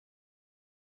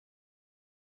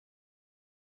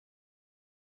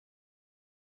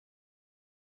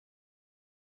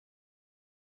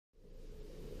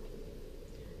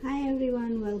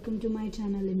and welcome to my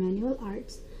channel Emmanuel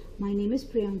Arts. My name is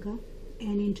Priyanka,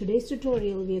 and in today's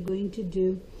tutorial we are going to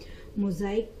do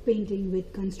mosaic painting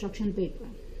with construction paper.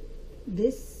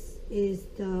 This is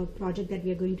the project that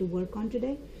we are going to work on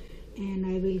today, and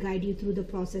I will guide you through the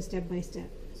process step by step.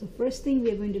 So first thing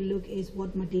we are going to look is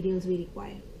what materials we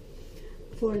require.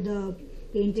 For the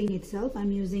painting itself,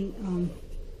 I'm using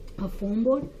a foam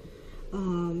board.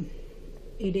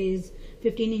 It is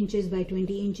 15 inches by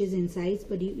 20 inches in size,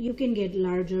 but you can get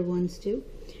larger ones too.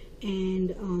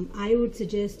 And I would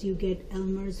suggest you get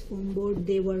Elmer's foam board.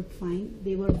 They work fine.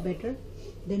 They work better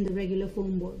than the regular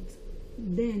foam boards.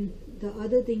 Then the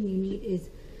other thing you need is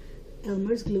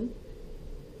Elmer's glue,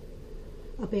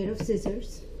 a pair of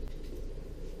scissors,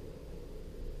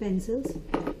 pencils,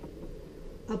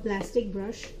 a plastic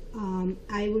brush.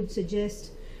 I would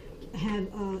suggest have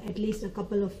at least a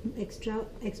couple of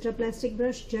extra plastic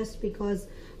brush, just because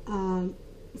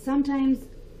sometimes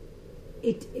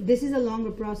this is a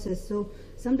longer process, so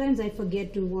sometimes I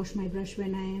forget to wash my brush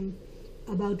when I am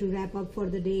about to wrap up for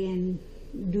the day and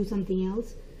do something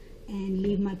else and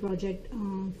leave my project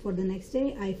for the next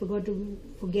day. I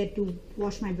forget to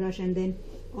wash my brush, and then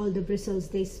all the bristles,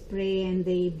 they spray and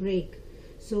they break.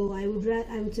 So I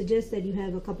would suggest that you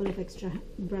have a couple of extra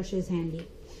brushes handy.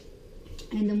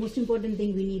 And the most important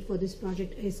thing we need for this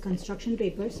project is construction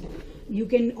papers. You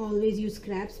can always use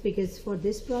scraps, because for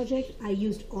this project I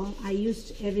used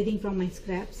everything from my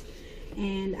scraps,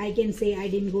 and I can say I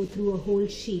didn't go through a whole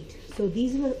sheet. So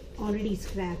these were already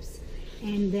scraps,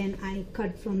 and then I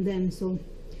cut from them, so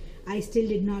I still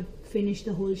did not finish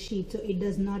the whole sheet, so it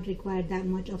does not require that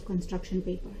much of construction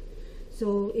paper.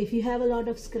 So if you have a lot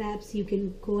of scraps, you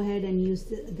can go ahead and use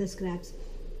the scraps,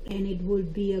 and it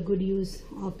would be a good use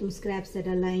of those scraps that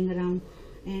are lying around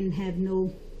and have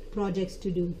no projects to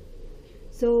do.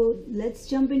 So let's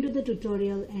jump into the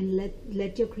tutorial and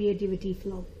let your creativity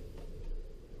flow.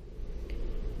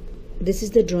 This is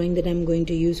the drawing that I'm going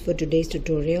to use for today's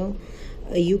tutorial.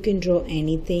 You can draw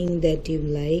anything that you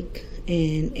like,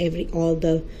 and all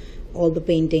the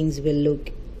paintings will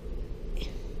look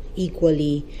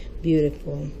equally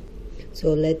beautiful.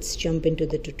 So let's jump into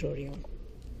the tutorial.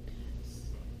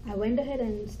 I went ahead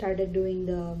and started doing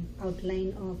the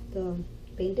outline of the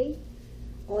painting.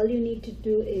 All you need to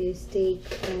do is take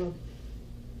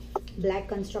black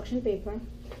construction paper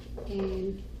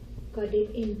and cut it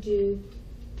into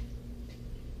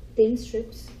thin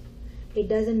strips. It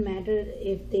doesn't matter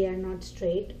if they are not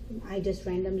straight. I just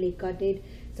randomly cut it.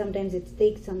 Sometimes it's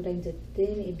thick, sometimes it's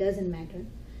thin. It doesn't matter.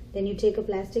 Then you take a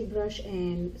plastic brush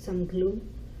and some glue,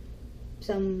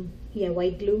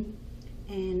 white glue,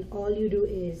 and all you do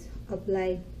is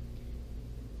apply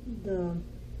the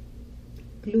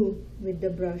glue with the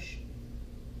brush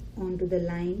onto the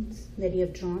lines that you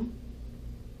have drawn.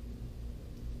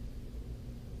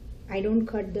 I don't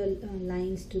cut the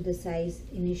lines to the size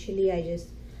initially. I just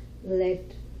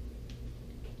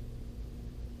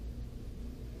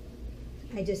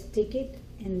stick it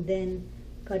and then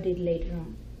cut it later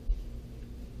on.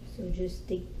 So just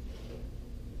stick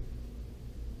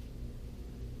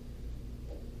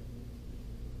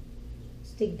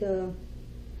the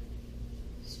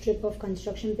strip of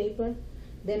construction paper.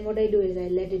 Then what I do is I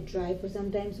let it dry for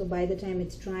some time. So by the time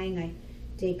it's drying, I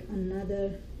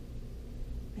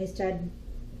start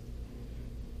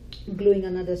gluing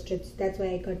another strips. That's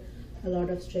why I cut a lot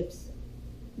of strips.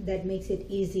 That makes it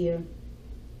easier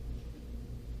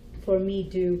for me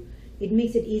it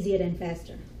makes it easier and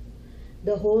faster.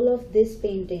 The whole of this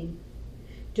painting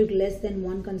took less than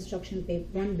one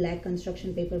black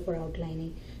construction paper for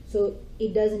outlining, so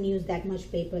it doesn't use that much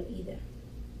paper either.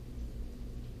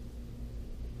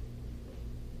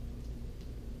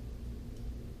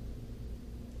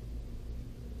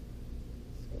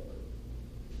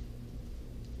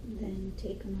 Then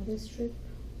take another strip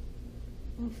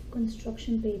of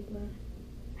construction paper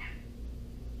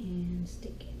and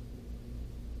stick it.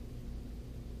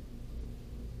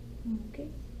 Okay,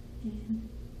 and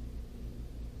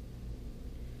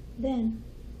then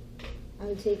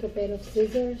I'll take a pair of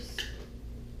scissors,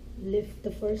 lift the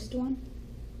first one,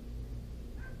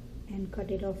 and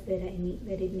cut it off where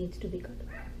it needs to be cut.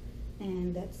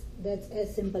 And that's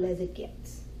as simple as it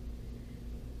gets.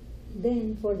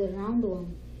 Then for the round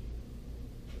one,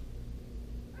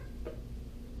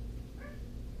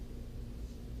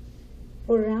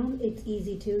 it's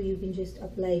easy too. You can just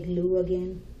apply glue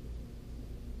again.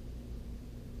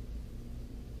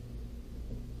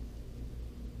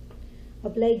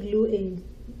 Apply glue in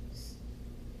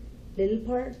little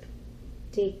part,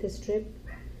 take the strip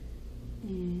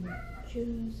and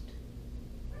just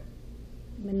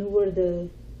maneuver the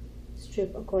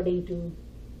strip according to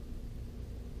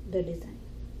the design.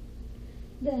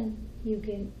 Then you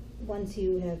can, once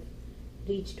you have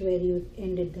reached where you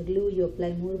ended the glue, you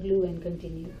apply more glue and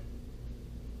continue.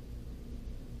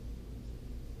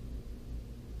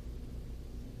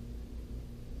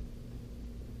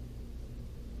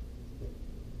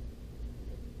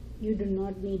 You do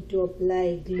not need to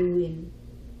apply glue in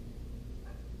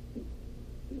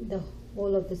the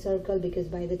whole of the circle, because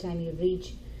by the time you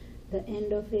reach the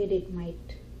end of it, it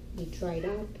might be dried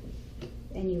out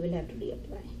and you will have to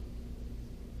reapply.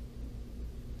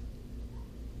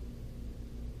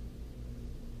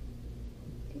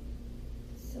 Okay.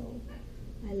 So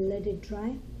I'll let it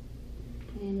dry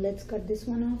and let's cut this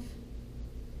one off.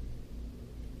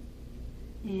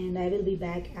 And I will be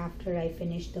back after I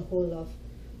finish the whole of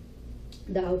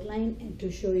the outline and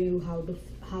to show you how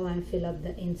I fill up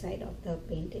the inside of the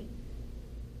painting.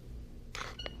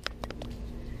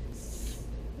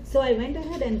 So I went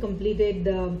ahead and completed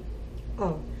the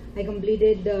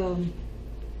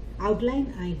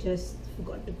outline. I just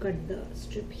forgot to cut the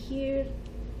strip here.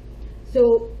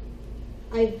 So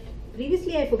I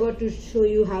forgot to show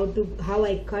you how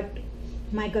I cut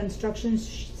my construction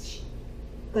strips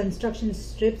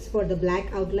for the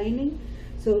black outlining.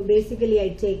 So basically I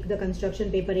take the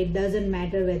construction paper, it doesn't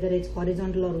matter whether it's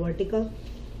horizontal or vertical,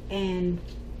 and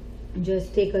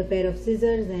just take a pair of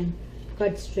scissors and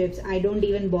cut strips. I don't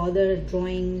even bother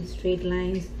drawing straight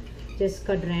lines, just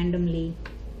cut randomly,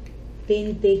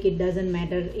 thin, thick, it doesn't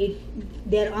matter.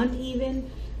 They're uneven,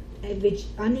 which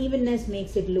unevenness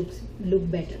makes it look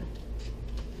better.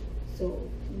 So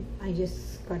I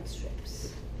just cut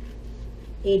strips.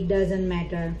 It doesn't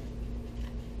matter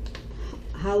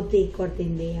how thick or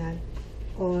thin they are,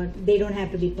 or they don't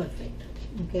have to be perfect.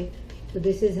 Okay, so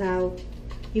this is how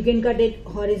you can cut it: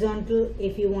 horizontal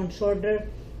if you want shorter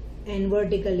and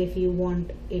vertical if you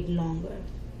want it longer.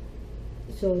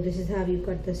 So this is how you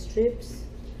cut the strips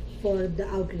for the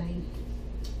outline.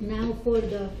 Now for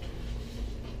the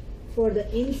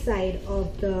inside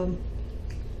of the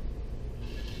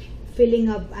filling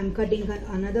up, I'm cutting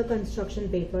another construction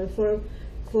paper.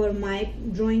 For my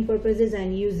drawing purposes,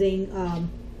 I'm using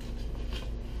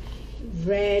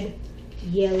red,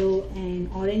 yellow and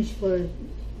orange for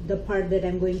the part that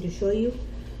I'm going to show you.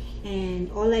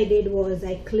 And all I did was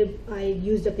I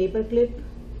used a paper clip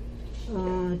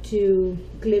to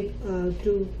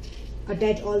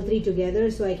attach all three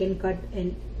together, so I can cut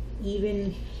an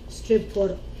even strip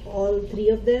for all three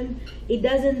of them. It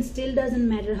still doesn't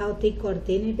matter how thick or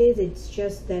thin it is, it's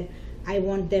just that I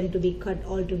want them to be cut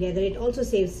all together. It also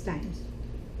saves time.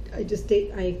 I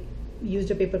used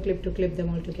a paper clip to clip them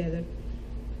all together.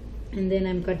 And then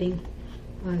I'm cutting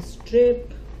a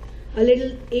strip a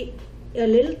little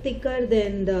thicker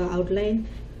than the outline,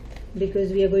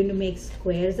 because we are going to make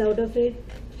squares out of it.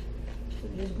 So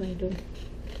I'm just going to,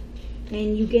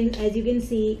 and as you can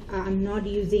see, I'm not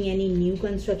using any new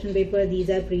construction paper.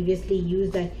 These are previously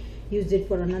used. I used it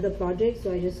for another project,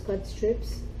 so I just cut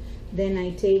strips. Then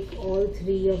I take all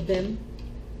three of them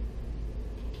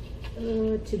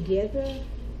together.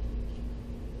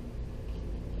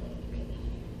 Okay.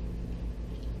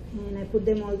 And I put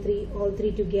them all three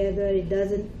together. It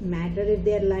doesn't matter if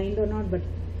they are lined or not, but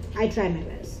I try my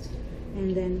best.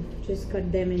 And then just cut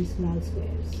them in small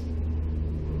squares.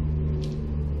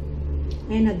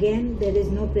 And again, there is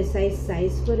no precise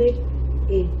size for it.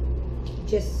 It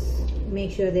just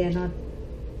make sure they are not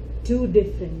too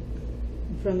different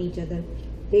from each other.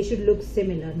 They should look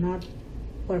similar, not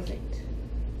perfect.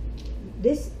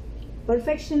 This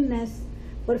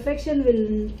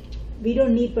we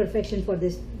don't need perfection for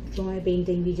this drawing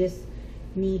painting. We just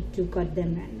need to cut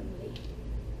them randomly.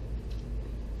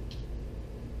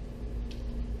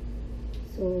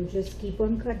 So just keep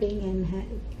on cutting and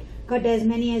cut as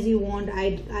many as you want.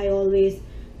 I always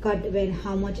cut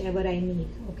how much ever I need.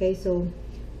 Okay, so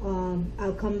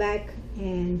I'll come back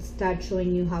and start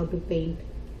showing you how to paint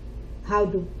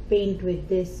with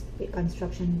this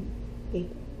construction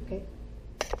paper. Okay,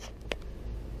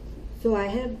 so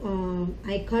I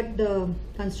cut the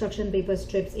construction paper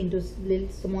strips into little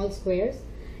small squares,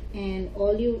 and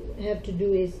all you have to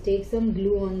do is take some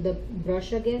glue on the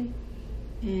brush again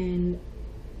and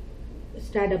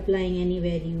start applying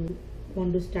anywhere you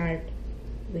want to start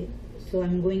with. So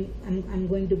I'm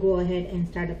going to go ahead and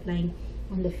start applying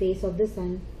on the face of the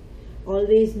sun.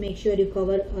 Always make sure you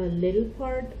cover a little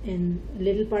part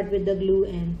with the glue,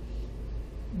 and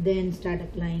then start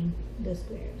applying the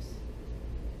squares.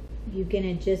 You can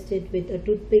adjust it with a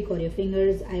toothpick or your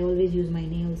fingers. I always use my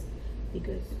nails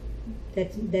because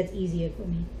that's easier for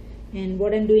me. And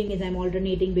what I'm doing is I'm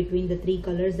alternating between the three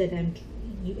colors that I'm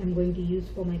going to use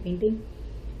for my painting.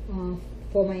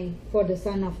 for the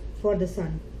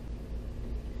sun.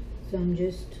 So I'm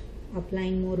just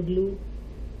applying more glue,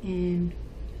 and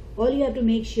all you have to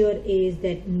make sure is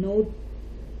that no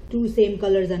two same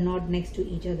colors are not next to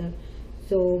each other.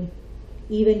 So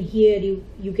even here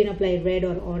you can apply red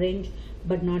or orange,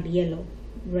 but not yellow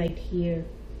right here.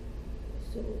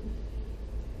 So,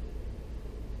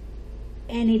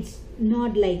 and it's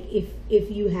not like,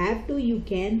 if you have to, you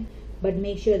can, but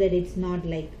make sure that it's not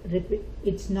like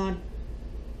it's not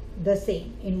the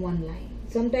same in one line.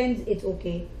 Sometimes it's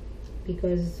okay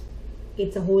because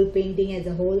it's a whole painting as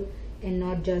a whole and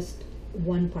not just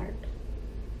one part,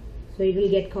 so it will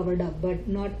get covered up, but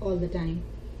not all the time,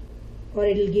 or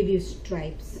it will give you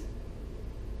stripes.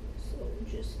 So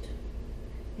just,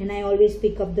 and I always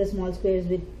pick up the small squares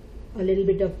with a little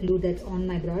bit of glue that's on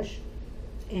my brush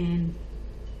and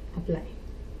apply.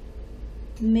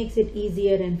 It makes it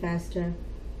easier and faster,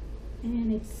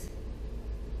 and it's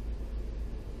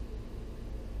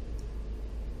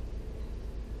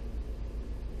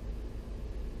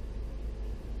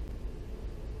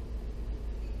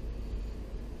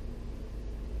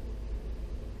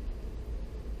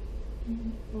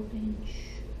orange.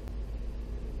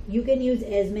 You can use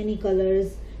as many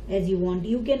colors as you want.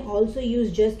 You can also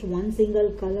use just one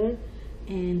single color,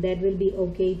 and that will be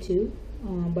okay too,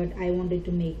 but I wanted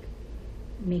to make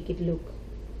it look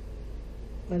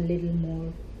a little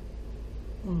more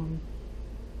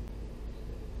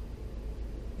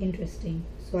interesting,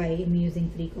 so I am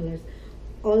using 3 colors.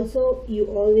 Also, you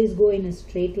always go in a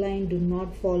straight line. Do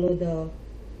not follow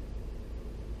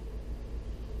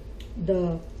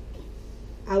the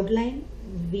outline.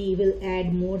 We will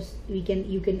add more. You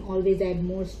can always add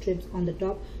more strips on the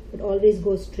top, but always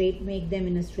go straight. Make them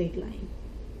in a straight line.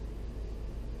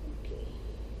 Okay.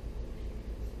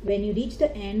 When you reach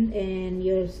the end and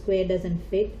your square doesn't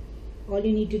fit, all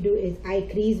you need to do is, I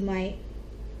crease my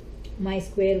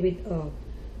square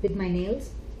with my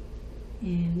nails,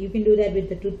 and you can do that with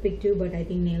the toothpick too, but I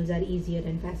think nails are easier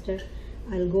and faster.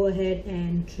 I'll go ahead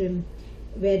and trim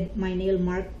where my nail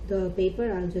marked the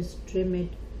paper. I'll just trim it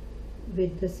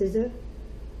with the scissor,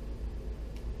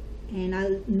 and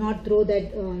I'll not throw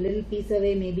that little piece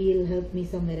away. Maybe it'll help me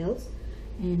somewhere else.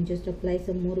 And just apply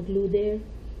some more glue there,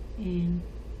 and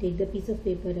take the piece of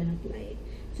paper and apply it.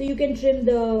 So you can trim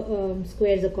the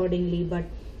squares accordingly, but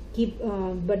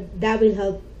that will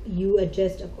help you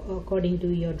adjust according to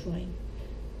your drawing.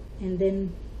 And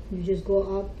then you just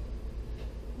go up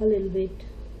a little bit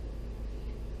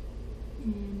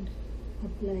and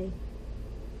apply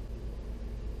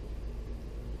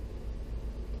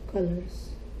the colors.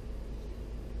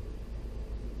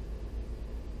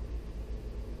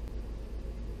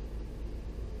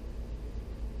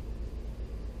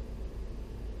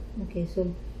 Okay,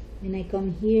 so when I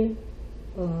come here,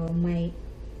 my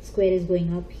square is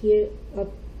going up here,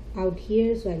 out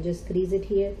here, so I'll just crease it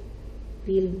here,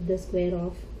 peel the square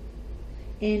off.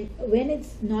 And when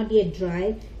it's not yet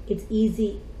dry, it's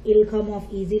easy, it'll come off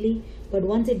easily, but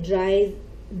once it dries,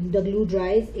 the glue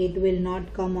dries, it will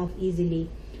not come off easily.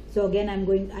 So again,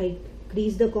 I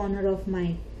crease the corner of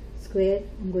my square.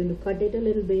 I'm going to cut it a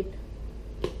little bit.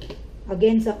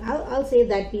 Again, I'll save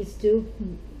that piece too.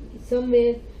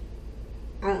 Somewhere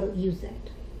I'll use that.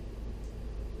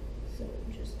 So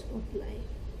just apply.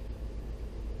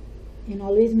 And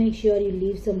always make sure you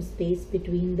leave some space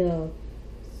between the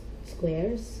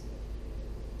squares.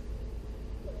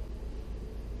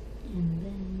 And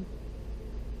then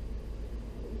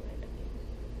red again.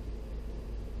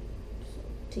 So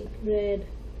take red,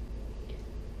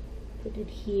 put it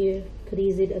here,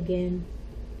 crease it again,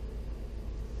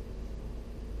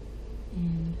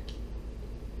 and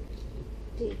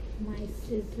take my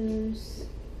scissors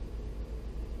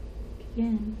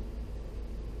again,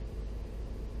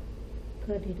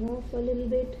 cut it off a little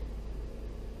bit,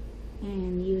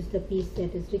 and use the piece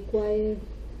that is required.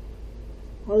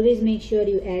 Always make sure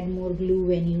you add more glue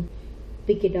when you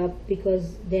pick it up,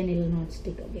 because then it will not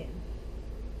stick again.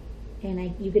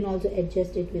 And you can also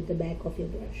adjust it with the back of your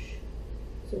brush.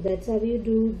 So that's how you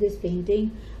do this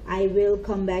painting. I will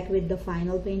come back with the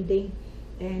final painting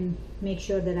and make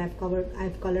sure that I've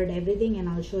colored everything, and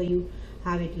I'll show you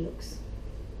how it looks.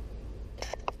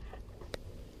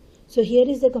 So here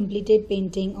is the completed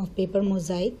painting of paper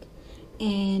mosaic,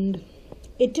 and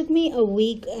it took me a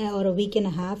week or a week and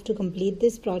a half to complete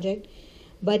this project,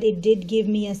 but it did give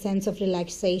me a sense of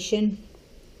relaxation.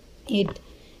 It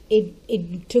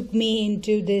took me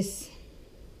into this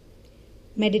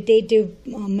meditative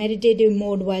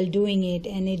mode while doing it,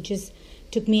 and it just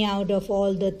took me out of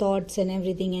all the thoughts and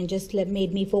everything, and just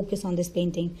made me focus on this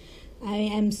painting. I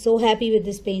am so happy with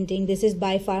this painting. This is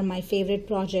by far my favorite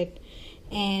project.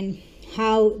 and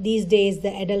how these days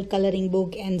the adult coloring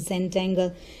book and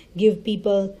Zentangle give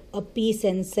people a peace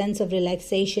and sense of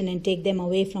relaxation and take them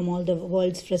away from all the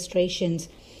world's frustrations.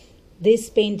 This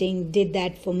painting did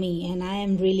that for me, and I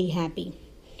am really happy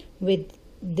with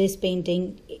this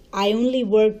painting. I only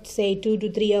worked say 2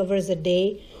 to 3 hours a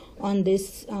day on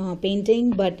this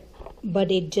painting, but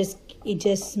it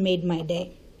just made my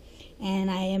day, and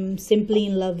I am simply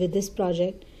in love with this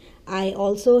project. I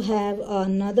also have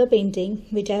another painting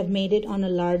which I have made it on a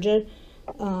larger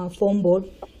foam board,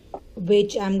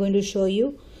 which I'm going to show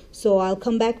you. So I'll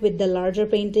come back with the larger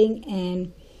painting,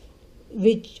 and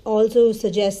which also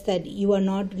suggests that you are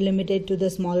not limited to the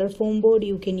smaller foam board.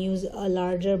 You can use a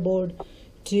larger board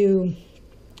to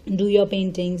do your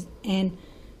paintings, and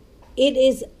it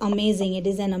is amazing. It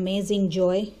is an amazing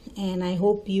joy, and I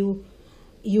hope you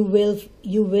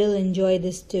will enjoy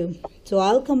this too. So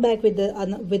I'll come back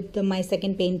with my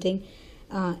second painting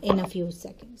in a few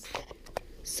seconds.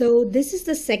 So this is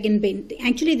the second painting.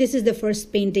 Actually, this is the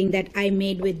first painting that I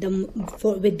made with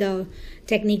the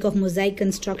technique of mosaic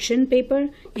construction paper,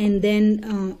 and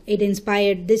then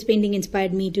this painting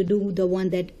inspired me to do the one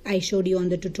that I showed you on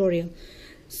the tutorial.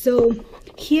 So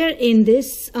here in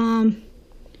this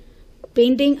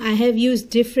painting, I have used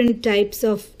different shapes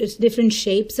of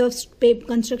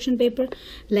construction paper.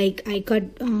 Like I cut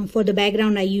for the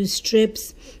background, I used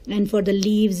strips, and for the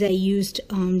leaves I used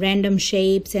random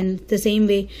shapes, and the same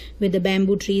way with the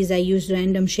bamboo trees I used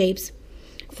random shapes.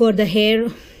 For the hair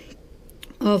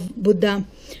of Buddha,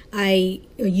 I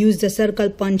used a circle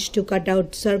punch to cut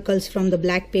out circles from the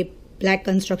black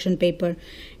construction paper,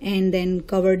 and then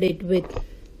covered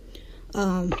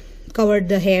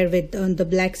the hair with the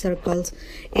black circles.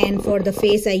 And for the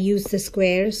face, I used the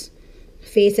squares,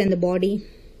 face and the body.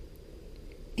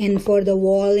 And for the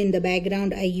wall in the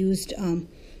background, I used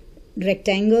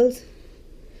rectangles.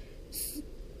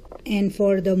 And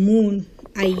for the moon,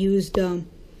 I used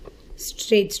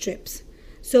straight strips.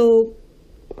 So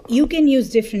you can use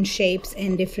different shapes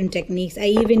and different techniques. I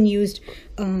even used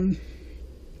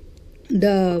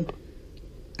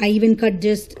I even cut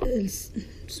just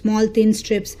small thin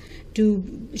strips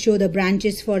to show the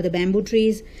branches for the bamboo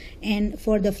trees. And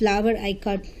for the flower, I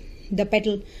cut the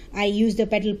petal. I used the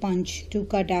petal punch to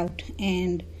cut out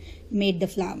and made the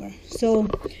flower. So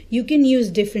you can use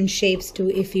different shapes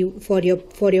too for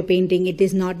your painting. It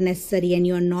is not necessary, and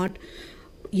you're not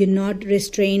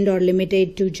restrained or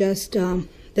limited to just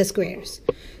the squares.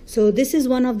 So this is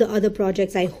one of the other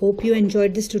projects. I hope you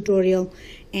enjoyed this tutorial,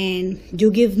 and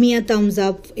do give me a thumbs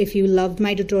up if you loved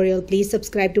my tutorial. Please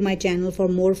subscribe to my channel for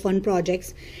more fun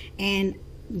projects, and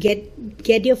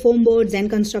get your foam boards and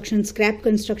scrap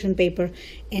construction paper,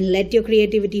 and let your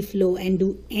creativity flow and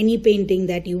do any painting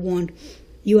that you want.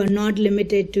 You are not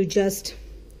limited to just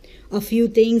a few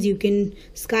things.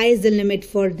 Sky is the limit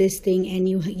for this thing, and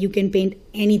you can paint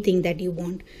anything that you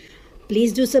want.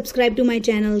 Please do subscribe to my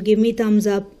channel. Give me thumbs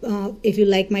up if you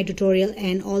like my tutorial,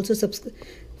 and also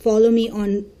follow me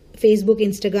on Facebook,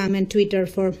 Instagram, and Twitter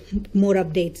for more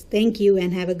updates. Thank you,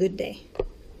 and have a good day.